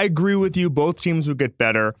 I agree with you. Both teams would get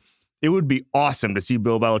better. It would be awesome to see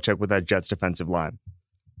Bill Belichick with that Jets defensive line.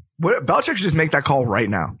 Belichick should just make that call right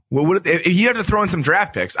now. You have to throw in some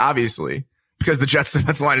draft picks, obviously, because the Jets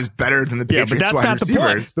defensive line is better than the Patriots. Yeah, but that's wide not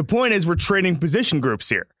receivers. the point. The point is we're trading position groups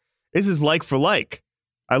here. This is like for like.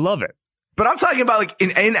 I love it. But I'm talking about, like,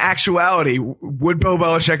 in actuality, would Bill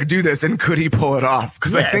Belichick do this, and could he pull it off?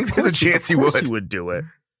 Because I think there's a chance he would. Of course he would do it.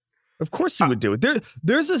 Of course he would do it.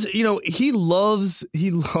 There's this, he loves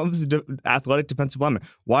athletic defensive linemen.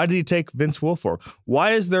 Why did he take Vince Wilfork?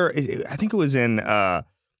 Why is there? I think it was in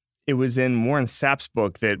Warren Sapp's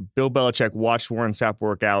book that Bill Belichick watched Warren Sapp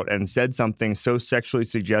work out and said something so sexually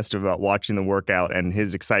suggestive about watching the workout and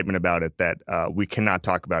his excitement about it that we cannot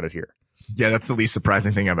talk about it here. Yeah, that's the least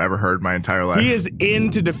surprising thing I've ever heard my entire life. He is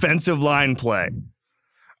into defensive line play.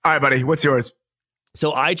 All right, buddy, what's yours?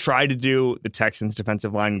 So I tried to do the Texans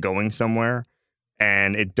defensive line going somewhere,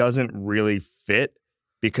 and it doesn't really fit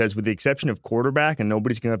because with the exception of quarterback, and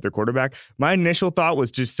nobody's going to have their quarterback, my initial thought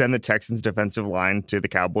was just send the Texans defensive line to the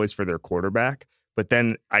Cowboys for their quarterback. But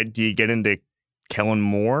then do you get into Kellen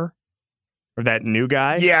Moore or that new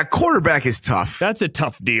guy? Yeah, quarterback is tough. That's a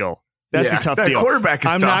tough deal. That's a tough deal. Quarterback is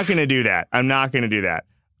tough. I'm not going to do that.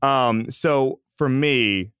 So for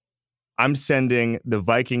me, I'm sending the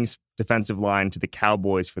Vikings defensive line to the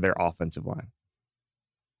Cowboys for their offensive line.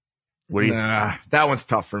 What do you think? That one's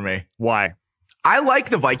tough for me. Why? I like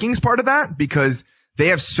the Vikings part of that because they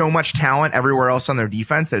have so much talent everywhere else on their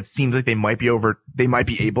defense that it seems like they might be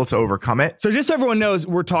able to overcome it. So just so everyone knows,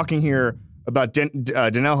 we're talking here about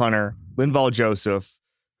Danielle Hunter, Linval Joseph,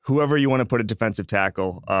 whoever you want to put at defensive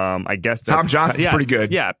tackle. I guess Tom Johnson's pretty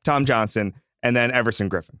good. Yeah, Tom Johnson, and then Everson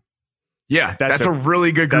Griffin. Yeah, that's a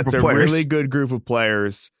really good group of players. That's a really good group of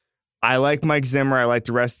players. I like Mike Zimmer. I like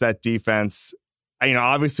the rest of that defense.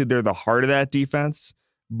 Obviously they're the heart of that defense,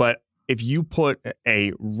 but if you put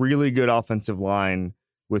a really good offensive line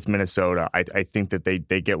with Minnesota, I think that they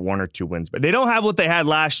get one or two wins, but they don't have what they had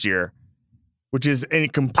last year, which is a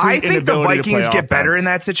complete inability to play offense. I think the Vikings get better in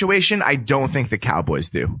that situation. I don't think the Cowboys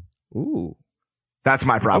do. Ooh. That's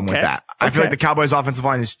my problem with that. I feel like the Cowboys' offensive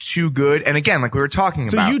line is too good. And again, like we were talking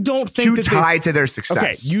about, you don't think too tied to their success.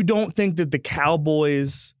 Okay, you don't think that the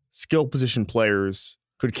Cowboys' skill position players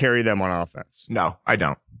could carry them on offense? No, I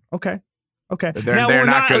don't. Okay. They're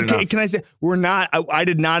not good enough. Can I say we're not? I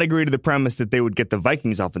did not agree to the premise that they would get the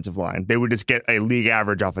Vikings offensive line. They would just get a league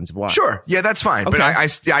average offensive line. Sure, yeah, that's fine. Okay.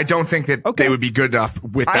 But I don't think that they would be good enough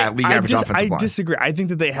with that league average offensive line. I disagree. I think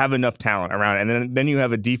that they have enough talent around it. And then you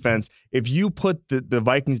have a defense. If you put the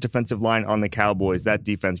Vikings defensive line on the Cowboys, that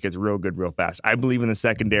defense gets real good real fast. I believe in the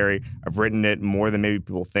secondary. I've written it more than maybe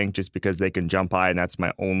people think, just because they can jump high, and that's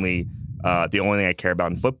my the only thing I care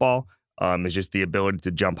about in football. Is just the ability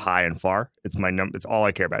to jump high and far. It's it's all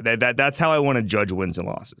I care about. That's how I want to judge wins and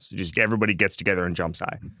losses. Just everybody gets together and jumps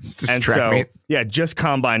high. It's just track meet. Yeah, just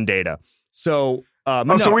combine data. So,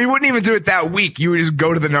 so we wouldn't even do it that week. You would just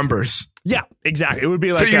go to the numbers. Yeah, exactly. It would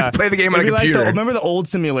be like so you just play the game on a computer. Remember the old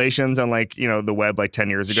simulations on the web 10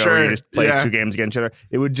 years ago where you just play two games against each other?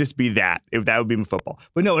 It would just be that. That would be football.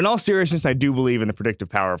 But no, in all seriousness, I do believe in the predictive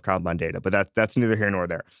power of combine data, but that's neither here nor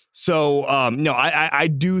there. So no, I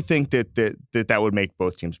do think that would make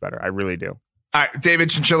both teams better. I really do. All right,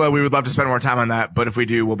 David Chinchilla, we would love to spend more time on that, but if we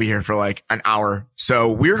do, we'll be here for an hour. So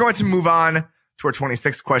we're going to move on to our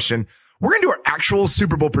 26th question. We're going to do our actual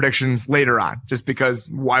Super Bowl predictions later on, just because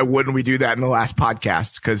why wouldn't we do that in the last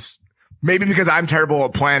podcast? Maybe because I'm terrible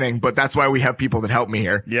at planning, but that's why we have people that help me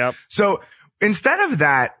here. Yep. So instead of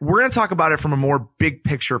that, we're going to talk about it from a more big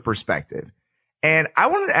picture perspective. And I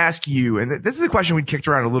wanted to ask you, and this is a question we kicked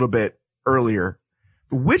around a little bit earlier,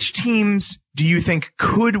 which teams do you think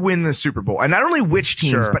could win the Super Bowl? And not only which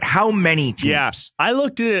teams, but how many teams? Yeah, I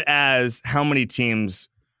looked at it as how many teams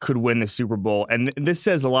could win the Super Bowl. And this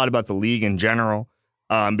says a lot about the league in general,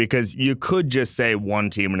 because you could just say one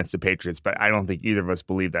team and it's the Patriots, but I don't think either of us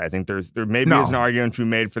believe that. I think there maybe is an argument to be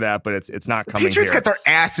made for that, but it's not coming here. Patriots got their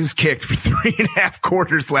asses kicked for 3.5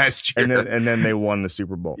 quarters last year. And then they won the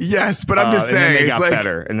Super Bowl. Yes, but I'm just saying. And then they got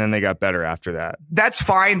better. And then they got better after that. That's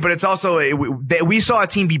fine, but it's also, we saw a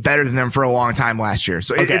team be better than them for a long time last year.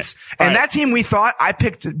 So that team we thought I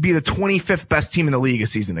picked to be the 25th best team in the league a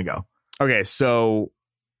season ago. Okay, so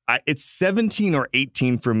it's 17 or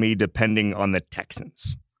 18 for me, depending on the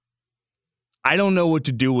Texans. I don't know what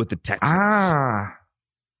to do with the Texans.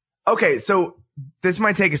 Okay, so this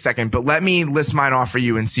might take a second, but let me list mine off for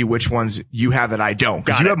you and see which ones you have that I don't.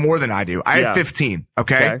 Because you have more than I do. I have 15,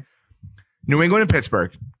 okay? New England and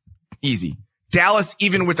Pittsburgh, easy. Dallas,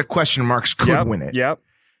 even with the question marks, could win it. Yep.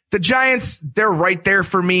 The Giants, they're right there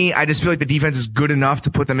for me. I just feel like the defense is good enough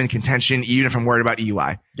to put them in contention, even if I'm worried about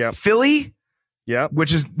Eli. Yep. Philly,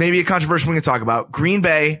 which is maybe a controversial one we can talk about. Green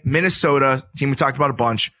Bay, Minnesota, team we talked about a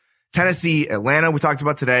bunch. Tennessee, Atlanta, we talked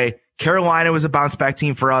about today. Carolina was a bounce back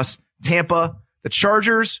team for us. Tampa, the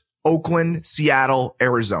Chargers, Oakland, Seattle,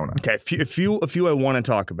 Arizona. Okay, a few I want to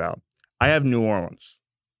talk about. I have New Orleans.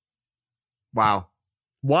 Wow.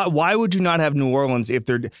 Why would you not have New Orleans if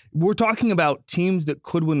we're talking about teams that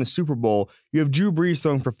could win the Super Bowl? You have Drew Brees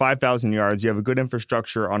throwing for 5,000 yards. You have a good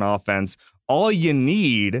infrastructure on offense. All you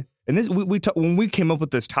need, and this when we came up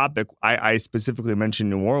with this topic, I specifically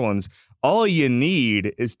mentioned New Orleans. All you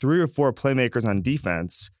need is 3 or 4 playmakers on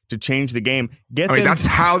defense to change the game. That's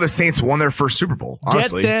how the Saints won their first Super Bowl,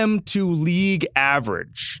 honestly. Get them to league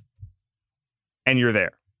average, and you're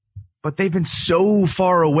there. But they've been so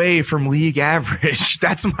far away from league average.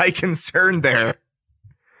 That's my concern there.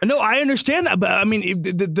 No, I understand that, but I mean,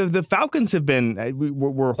 the Falcons have been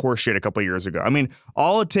were horseshit a couple of years ago. I mean,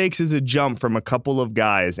 all it takes is a jump from a couple of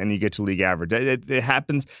guys, and you get to league average. It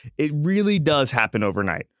happens. It really does happen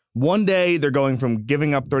overnight. One day they're going from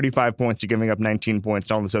giving up 35 points to giving up 19 points,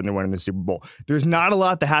 and all of a sudden they're winning the Super Bowl. There's not a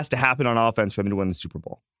lot that has to happen on offense for them to win the Super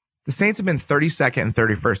Bowl. The Saints have been 32nd and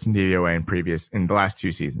 31st in DVOA in the last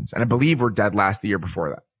 2 seasons, and I believe we're dead last the year before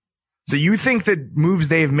that. So you think that moves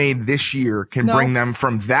they've made this year can bring them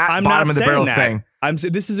from that bottom of the barrel thing?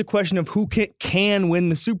 This is a question of who can win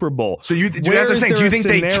the Super Bowl. So that's what I'm saying. Do you think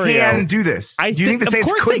they can do this? Do you think the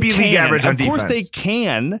Saints could be league average on defense? Of course they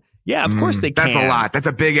can. Yeah, of course they can. That's a lot. That's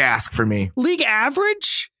a big ask for me. League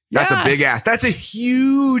average? That's a big ask. That's a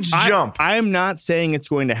huge jump. I am not saying it's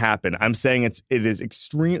going to happen. I'm saying it is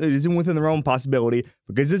extreme. It isn't within the realm of possibility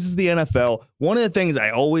because this is the NFL. One of the things I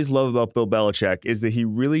always love about Bill Belichick is that he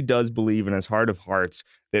really does believe in his heart of hearts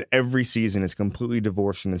that every season is completely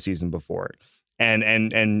divorced from the season before it.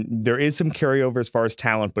 And there is some carryover as far as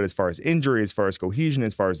talent, but as far as injury, as far as cohesion,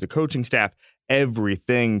 as far as the coaching staff,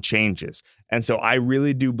 everything changes. And so I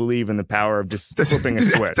really do believe in the power of just flipping a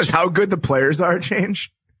switch. Does how good the players are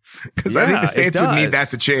change? Because I think the Saints would need that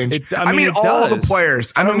to change. I mean all the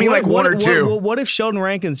players. I don't mean like one or two. What if Sheldon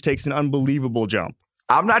Rankins takes an unbelievable jump?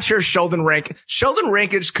 I'm not sure Sheldon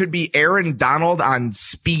Rankins could be Aaron Donald on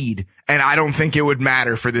speed, and I don't think it would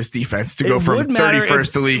matter for this defense to go from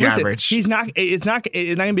 31st to league average. It's not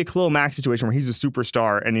going to be a Khalil Mack situation where he's a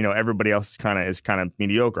superstar and everybody else is kind of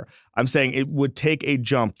mediocre. I'm saying it would take a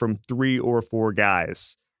jump from 3 or 4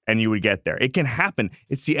 guys. And you would get there. It can happen.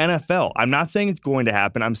 It's the NFL. I'm not saying it's going to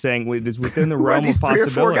happen. I'm saying it is within the realm of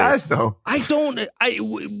possibility. 3 or 4 guys, though.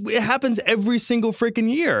 It happens every single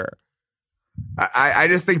freaking year. I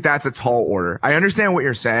just think that's a tall order. I understand what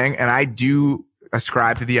you're saying, and I do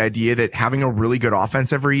ascribe to the idea that having a really good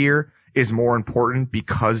offense every year is more important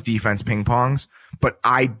because defense ping-pongs. But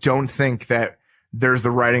I don't think that there's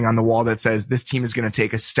the writing on the wall that says this team is going to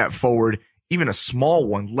take a step forward, even a small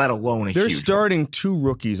one, let alone a huge one. They're starting 2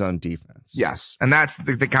 rookies on defense. Yes, and that's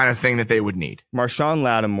the kind of thing that they would need. Marshawn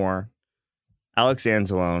Lattimore, Alex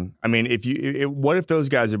Anzalone. I mean, what if those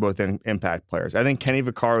guys are both impact players? I think Kenny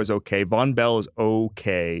Vaccaro is okay. Von Bell is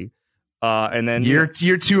okay. And then year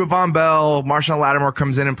 2 of Von Bell, Marshawn Lattimore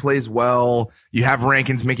comes in and plays well. You have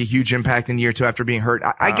Rankins make a huge impact in year 2 after being hurt.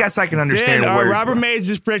 I guess I can understand. Robert Mays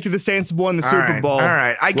just predicted the Saints won the Super Bowl. All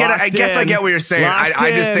right, I get it. I guess I get what you're saying.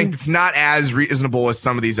 I just think it's not as reasonable as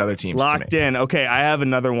some of these other teams. Locked in. Okay, I have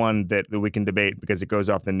another one that we can debate because it goes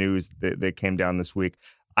off the news that came down this week.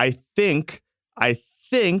 I think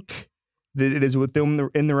that it is in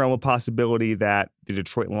the realm of possibility that the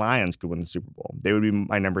Detroit Lions could win the Super Bowl. They would be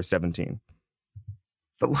my number 17.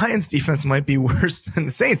 the Lions defense might be worse than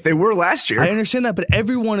the Saints. They were last year. I understand that, but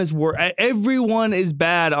everyone is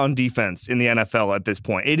bad on defense in the NFL at this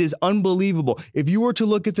point. It is unbelievable. If you were to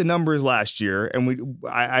look at the numbers last year, and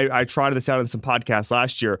I tried this out in some podcasts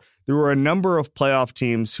last year, there were a number of playoff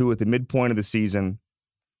teams who at the midpoint of the season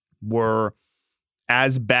were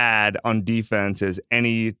as bad on defense as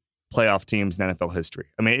any playoff teams in NFL history.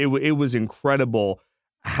 I mean, it was incredible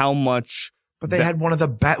how much. But they had one of the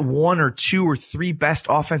one or two or three best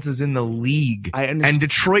offenses in the league. I understand. And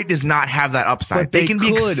Detroit does not have that upside. But they can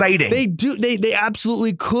be exciting. They do. They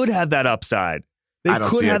absolutely could have that upside. They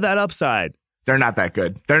could have that upside. They're not that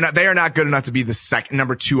good. They are not good enough to be the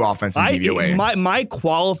number 2 offense in DVOA. My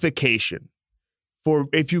qualification for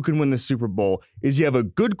if you can win the Super Bowl is you have a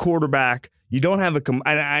good quarterback. You don't have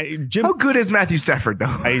a Jim. How good is Matthew Stafford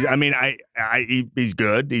though? He's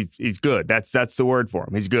good. He's good. That's the word for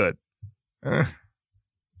him. He's good.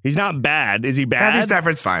 He's not bad. Is he bad? Matthew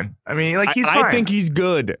Stafford's fine. I mean, he's fine. I think he's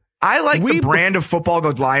good. I like the brand of football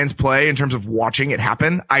the Lions play in terms of watching it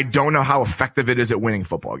happen. I don't know how effective it is at winning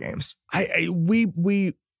football games.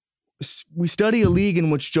 We study a league in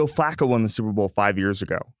which Joe Flacco won the Super Bowl 5 years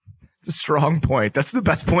ago. It's a strong point. That's the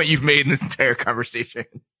best point you've made in this entire conversation.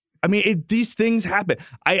 I mean, these things happen.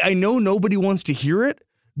 I know nobody wants to hear it,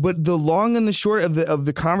 but the long and the short of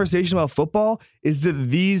the conversation about football is that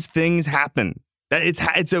these things happen. That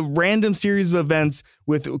it's a random series of events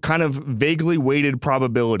with kind of vaguely weighted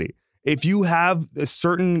probability. If you have a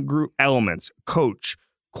certain group elements, coach,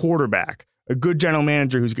 quarterback, a good general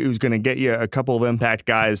manager who's going to get you a couple of impact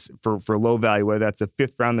guys for low value, whether that's the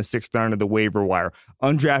 5th round, the 6th round of the waiver wire,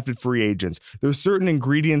 undrafted free agents. There's certain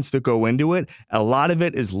ingredients that go into it. A lot of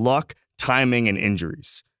it is luck, timing, and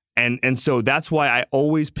injuries. And so that's why I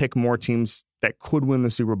always pick more teams that could win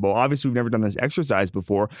the Super Bowl. Obviously, we've never done this exercise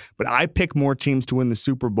before, but I pick more teams to win the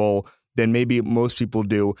Super Bowl than maybe most people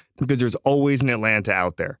do because there's always an Atlanta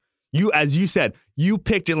out there. As you said, you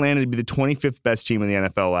picked Atlanta to be the 25th best team in the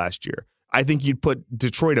NFL last year. I think you'd put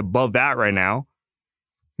Detroit above that right now.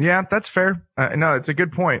 Yeah, that's fair. No, it's a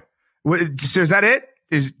good point. So is that it?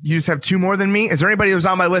 You just have 2 more than me? Is there anybody who's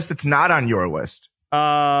on my list that's not on your list?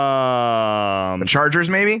 The Chargers,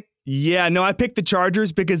 maybe? Yeah, no, I picked the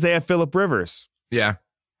Chargers because they have Phillip Rivers. Yeah.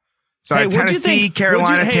 So Tennessee,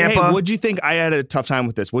 Carolina, Tampa. What'd you think? I had a tough time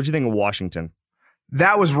with this. What'd you think of Washington?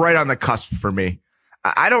 That was right on the cusp for me.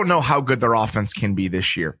 I don't know how good their offense can be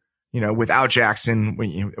this year. Without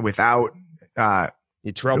Jackson, without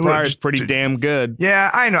Terrell Pryor is pretty damn good.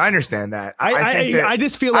 Yeah, I know. I understand that. I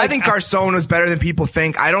just feel like I think Garcon was better than people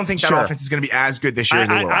think. I don't think that offense is going to be as good this year as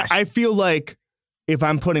they were last year. I feel like if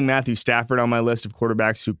I'm putting Matthew Stafford on my list of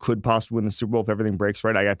quarterbacks who could possibly win the Super Bowl if everything breaks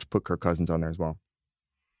right, I have to put Kirk Cousins on there as well.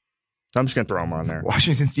 So I'm just going to throw him on there.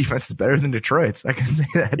 Washington's defense is better than Detroit's. I can say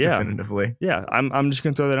that definitively. Yeah, I'm just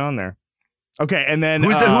going to throw that on there. Okay, and then who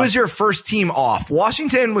was your first team off?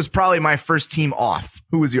 Washington was probably my first team off.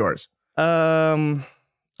 Who was yours? If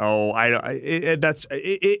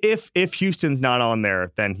Houston's not on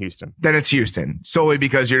there, then Houston. Then it's Houston, solely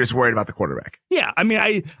because you're just worried about the quarterback. Yeah, I mean,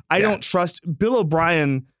 I don't trust Bill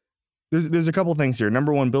O'Brien. There's a couple things here.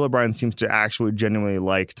 Number one, Bill O'Brien seems to actually genuinely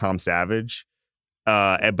like Tom Savage,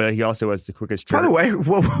 but he also has the quickest trigger. By the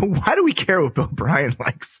way, why do we care what Bill O'Brien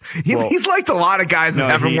likes? He's liked a lot of guys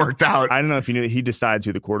that haven't worked out. I don't know if you knew that he decides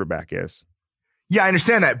who the quarterback is. Yeah, I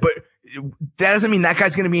understand that, but that doesn't mean that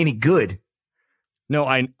guy's going to be any good. No,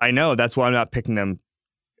 I know. That's why I'm not picking them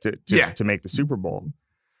to make the Super Bowl.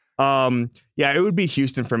 Yeah, it would be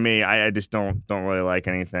Houston for me. I just don't really like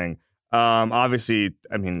anything. Obviously,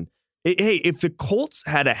 I mean, hey, if the Colts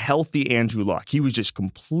had a healthy Andrew Luck, he was just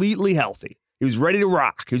completely healthy. He was ready to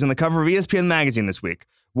rock. He was on the cover of ESPN magazine this week.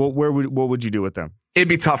 What would you do with them? It'd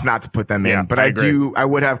be tough not to put them in, but I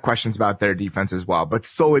would have questions about their defense as well. But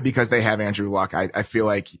solely because they have Andrew Luck, I feel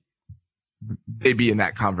like they'd be in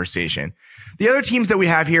that conversation. The other teams that we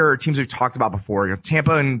have here are teams we've talked about before.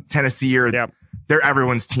 Tampa and Tennessee they're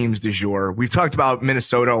everyone's teams du jour. We've talked about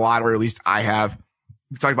Minnesota a lot, or at least I have.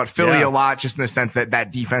 We've talked about Philly a lot, just in the sense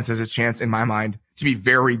that defense has a chance, in my mind, to be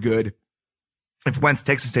very good. If Wentz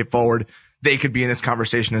takes a step forward, they could be in this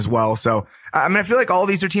conversation as well. So, I feel like all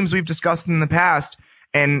these are teams we've discussed in the past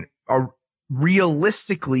and are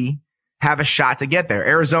realistically have a shot to get there.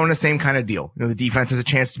 Arizona, same kind of deal. The defense has a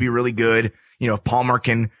chance to be really good. If Palmer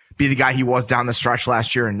can be the guy he was down the stretch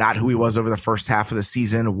last year and not who he was over the first half of the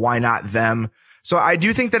season, why not them? So I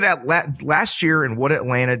do think that last year and what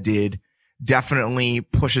Atlanta did definitely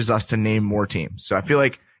pushes us to name more teams. So I feel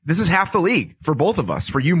like this is half the league for both of us,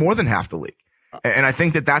 for you more than half the league. And I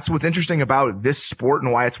think that that's what's interesting about this sport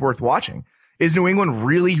and why it's worth watching. Is New England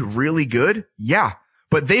really, really good? Yeah.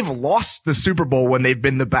 but they've lost the Super Bowl when they've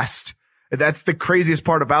been the best. That's the craziest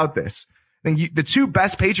part about this. The two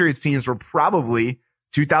best Patriots teams were probably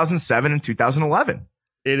 2007 and 2011.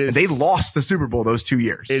 And they lost the Super Bowl those 2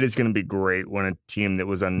 years. It is going to be great when a team that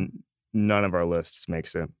was on none of our lists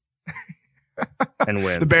makes it and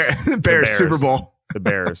wins. The Bears Super Bowl. The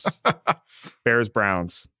Bears. Bears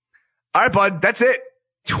Browns. All right, bud. That's it.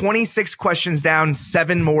 26 questions down,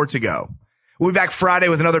 7 more to go. We'll be back Friday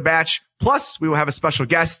with another batch. Plus, we will have a special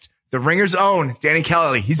guest, the Ringer's own Danny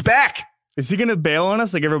Kelly. He's back. Is he going to bail on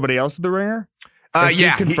us like everybody else at the Ringer?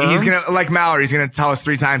 Yeah, he's going to, like Mallory, he's going to tell us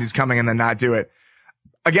 3 times he's coming and then not do it.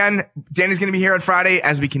 Again, Danny's going to be here on Friday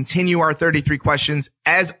as we continue our 33 questions.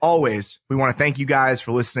 As always, we want to thank you guys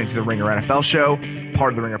for listening to the Ringer NFL show,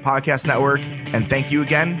 part of the Ringer Podcast Network. And thank you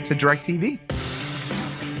again to DirecTV.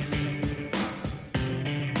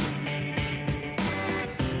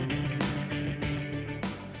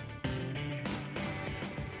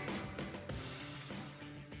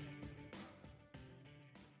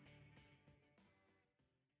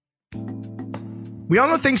 We all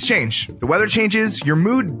know things change. The weather changes. Your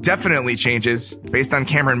mood definitely changes. Based on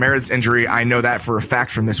Cameron Meredith's injury, I know that for a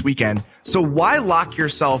fact from this weekend. So why lock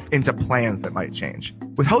yourself into plans that might change?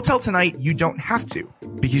 With Hotel Tonight, you don't have to,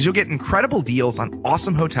 because you'll get incredible deals on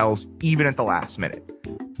awesome hotels even at the last minute.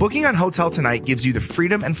 Booking on Hotel Tonight gives you the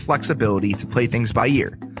freedom and flexibility to play things by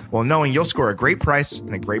ear, while knowing you'll score a great price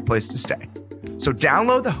and a great place to stay. So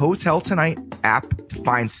download the Hotel Tonight app to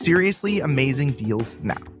find seriously amazing deals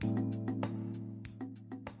now.